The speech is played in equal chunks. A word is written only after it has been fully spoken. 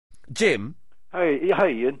Jim, Hi,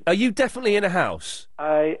 Ian. are you definitely in a house?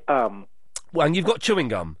 I am. Well, and you've got chewing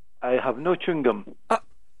gum? I have no chewing gum.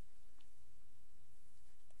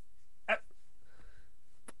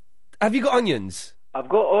 Have you got onions? I've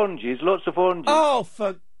got oranges, lots of oranges. Oh,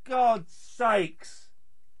 for God's sakes.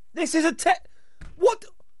 This is a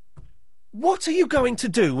What are you going to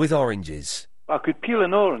do with oranges? I could peel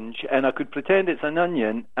an orange and I could pretend it's an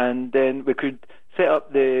onion, and then we could set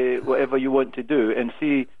up the whatever you want to do and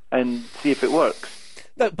see if it works.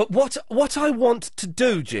 No, but what I want to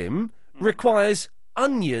do, Jim, requires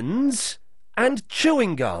onions and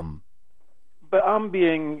chewing gum. But I'm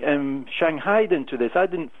being shanghaied into this. I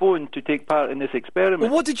didn't phone to take part in this experiment.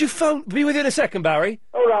 Well, what did you phone? Be with you in a second, Barry.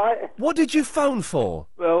 All right. What did you phone for?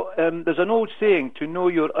 Well, there's an old saying, to know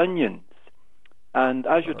your onions. And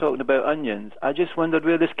as you're talking about onions, I just wondered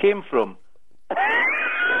where this came from.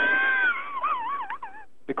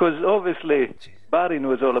 Because obviously Barry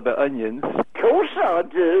knows all about onions. Of course I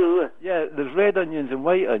do. Yeah, there's red onions and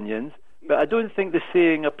white onions, but I don't think the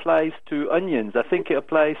saying applies to onions. I think it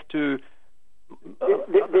applies to...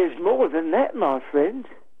 There's more than that, my friend.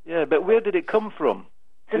 Yeah, but where did it come from?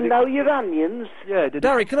 To know your onions? Yeah,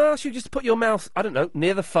 Barry, can I ask you just to put your mouth, I don't know,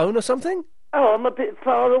 near the phone or something? Oh, I'm a bit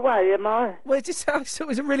far away, am I? Well, is this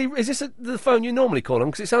the phone you normally call on?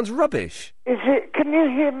 Because it sounds rubbish. Is it? Can you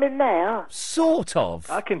hear me now? Sort of.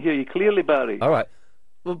 I can hear you clearly, Barry. All right.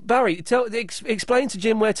 Well, Barry, explain to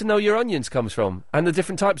Jim where to know your onions comes from and the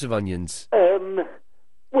different types of onions.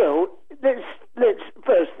 Well, let's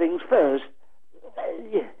first things first.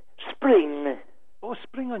 Spring. Oh,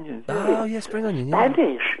 spring onions. Oh, yeah, spring onion. Yeah.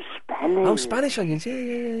 Spanish. Oh, Spanish onions.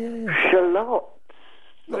 Yeah. Shallot.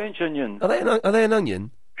 French onions. Are they an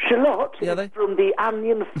onion? Shallot Yeah, is from the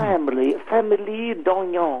onion family, family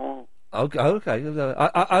d'oignon. Okay.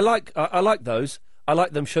 I like those. I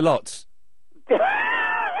like them shallots.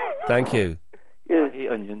 Thank you. Yeah. I hate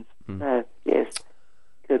onions. Yes.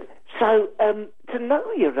 Good. So, to know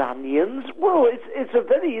your onions, well, it's a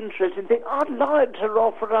very interesting thing. I'd like to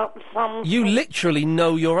offer up some... You literally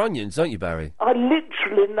know your onions, don't you, Barry? I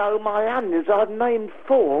literally know my onions. I've named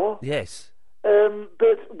 4. Yes.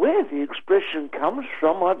 But where the expression comes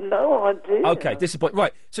from, I've no idea. Okay, disappointing.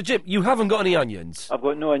 Right, so Jim, you haven't got any onions. I've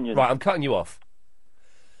got no onions. Right, I'm cutting you off.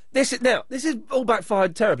 This is all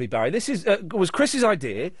backfired terribly, Barry. This was Chris's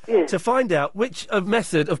idea to find out which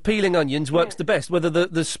method of peeling onions works the best, whether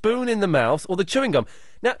the spoon in the mouth or the chewing gum.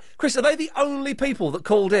 Now, Chris, are they the only people that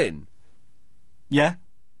called in? Yeah.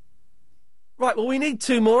 Right, well, we need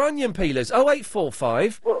 2 more onion peelers.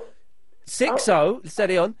 0845 60,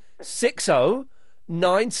 steady on,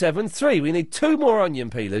 60973. We need 2 more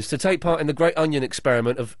onion peelers to take part in the Great Onion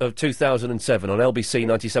Experiment of 2007 on LBC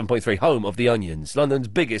 97.3, home of the onions, London's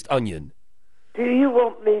biggest onion. Do you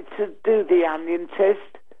want me to do the onion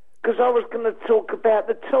test? Because I was going to talk about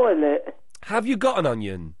the toilet. Have you got an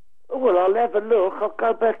onion? Well, I'll have a look. I'll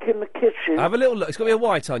go back in the kitchen. Have a little look. It's got to be a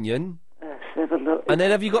white onion. Let's have a look. And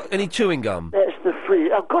then have you got any chewing gum? That's the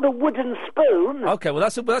free. I've got a wooden spoon. Okay, well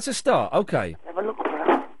that's a start. Okay. Have a look for it.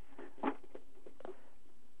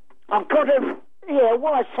 I've got a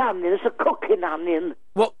white onion. It's a cooking onion.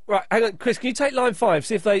 Well, right, hang on, Chris. Can you take line 5?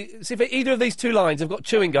 See if either of these 2 lines have got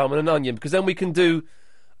chewing gum and an onion, because then we can do.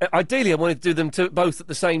 Ideally, I wanted to do them both at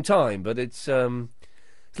the same time, but it's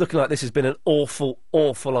looking like this has been an awful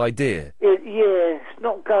idea. It's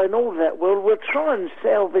not going all that well. We'll try and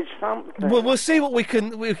salvage something. Well, we'll see what we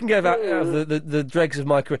can get out of the dregs of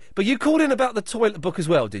my career. But you called in about the toilet book as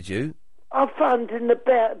well, did you? I phoned in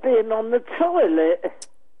about being on the toilet.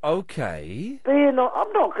 Okay. I'm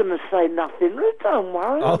not going to say nothing. Don't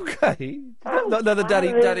worry. Okay. Another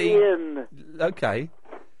daddy. Okay.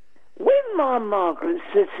 When my Margaret's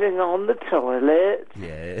sitting on the toilet...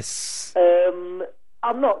 Yes.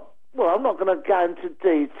 I'm not going to go into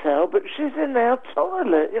detail, but she's in our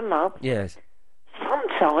toilet, you know. Yes.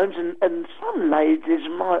 Sometimes, and some ladies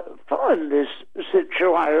might find this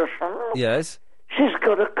situation... Yes. She's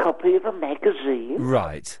got a copy of a magazine.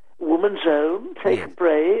 Right. Woman's Own, Take a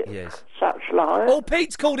Break, such like. Oh,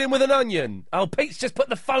 Pete's called in with an onion. Oh, Pete's just put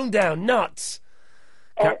the phone down. Nuts.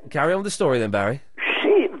 Carry on with the story then, Barry.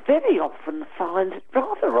 She very often finds it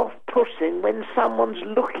rather off-putting when someone's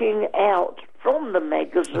looking out from the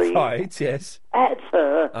magazine. Right, yes. At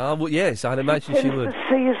her. Ah, well, yes, I'd imagine she would. To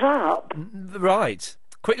seize up. Right.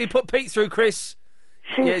 Quickly put Pete through, Chris.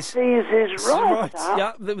 She seizes right up.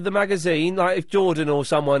 Yeah, the magazine, like if Jordan or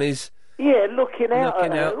someone is... Yeah, looking out.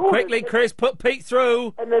 Quickly, Chris, put Pete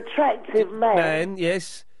through. An attractive man.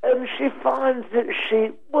 Yes. and she finds that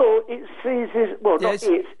it seizes, Yes,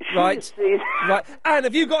 not it, right. she sees Right, Anne,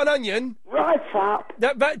 have you got an onion? right up.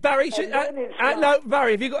 No, Barry, And then it's no,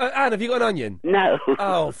 Barry, Anne, have you got an onion? No.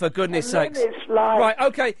 Oh, for goodness And then sakes! it's like Right,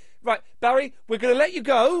 okay, right, Barry, we're going to let you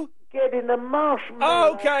go. getting a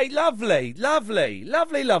marshmallow. Okay, lovely.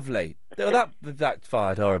 Oh, that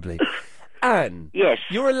fired horribly. Anne. Yes.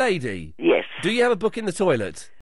 You're a lady. Yes. Do you have a book in the toilet?